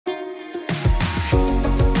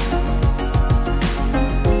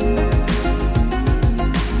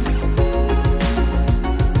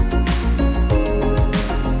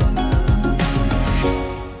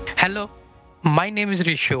name is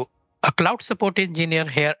Rishu, a cloud support engineer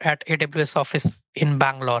here at AWS office in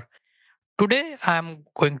Bangalore. Today, I'm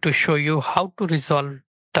going to show you how to resolve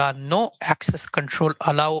the no access control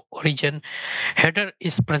allow origin header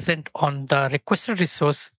is present on the requested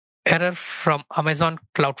resource error from Amazon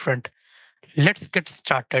CloudFront. Let's get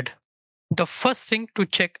started. The first thing to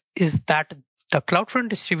check is that the CloudFront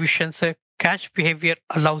distribution's cache behavior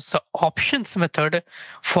allows the options method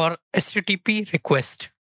for HTTP request.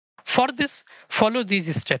 For this, follow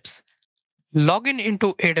these steps. Log in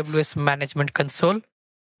into AWS Management Console,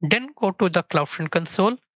 then go to the CloudFront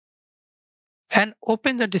console and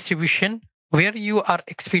open the distribution where you are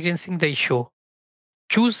experiencing the issue.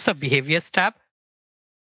 Choose the Behaviors tab.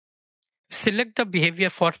 Select the behavior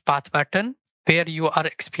for path pattern where you are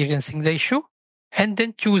experiencing the issue and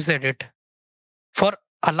then choose Edit. For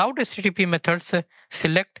allowed HTTP methods,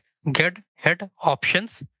 select Get Head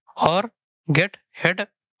Options or Get Head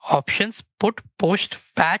Options Put Post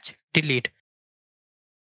Patch Delete.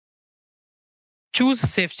 Choose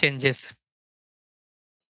Save Changes.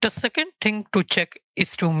 The second thing to check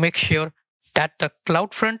is to make sure that the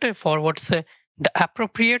CloudFront forwards the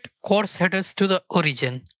appropriate course headers to the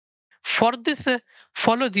origin. For this,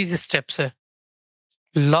 follow these steps.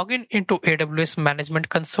 Log in into AWS Management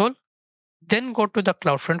Console, then go to the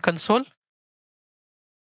CloudFront console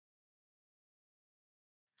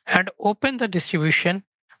and open the distribution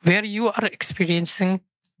where you are experiencing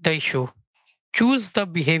the issue. Choose the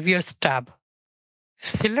Behaviors tab.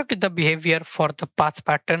 Select the behavior for the path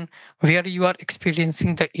pattern where you are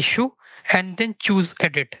experiencing the issue and then choose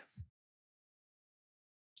Edit.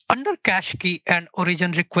 Under Cache Key and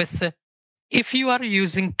Origin Requests, if you are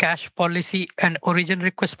using cache policy and origin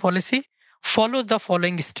request policy, follow the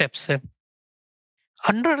following steps.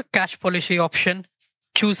 Under Cache Policy option,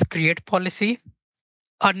 choose Create Policy.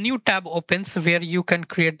 A new tab opens where you can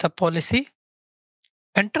create the policy.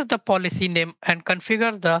 Enter the policy name and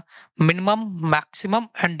configure the minimum, maximum,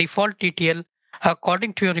 and default TTL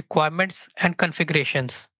according to your requirements and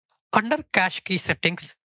configurations. Under Cache Key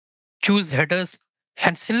Settings, choose Headers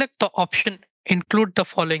and select the option Include the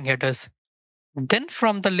following headers. Then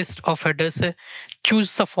from the list of headers,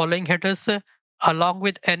 choose the following headers along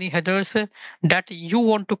with any headers that you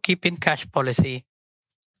want to keep in cache policy.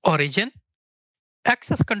 Origin,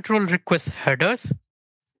 access control request headers,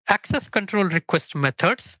 access control request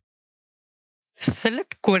methods,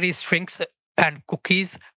 select query strings and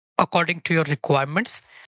cookies according to your requirements,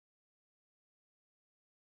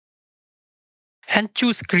 and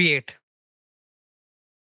choose Create.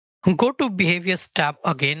 Go to Behaviors tab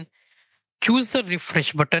again. Choose the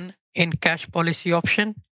Refresh button in Cache Policy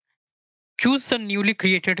option. Choose the newly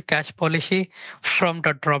created cache policy from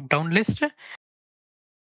the drop-down list.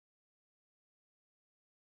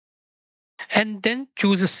 And then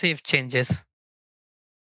choose Save Changes.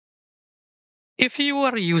 If you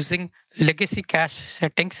are using legacy cache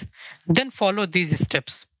settings, then follow these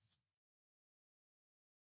steps.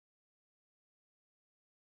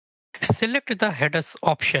 Select the Headers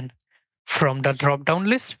option from the drop-down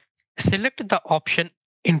list. Select the option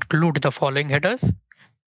Include the following headers.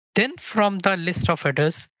 Then from the list of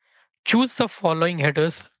headers, choose the following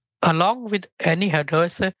headers along with any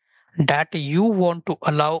headers that you want to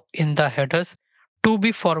allow in the headers to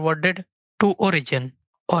be forwarded to origin.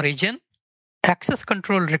 Origin, access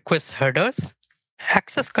control request headers,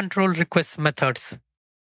 access control request methods.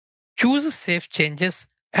 Choose Save Changes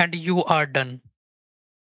and you are done.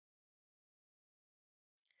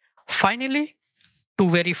 Finally, to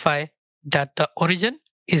verify that the origin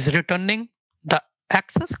is returning the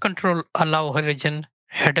access control allow origin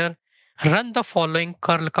header, run the following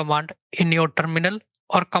curl command in your terminal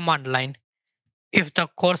or command line. If the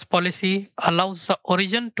course policy allows the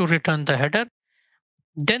origin to return the header,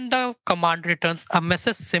 then the command returns a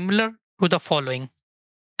message similar to the following.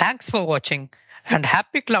 Thanks for watching and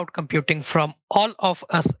happy cloud computing from all of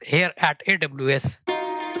us here at AWS.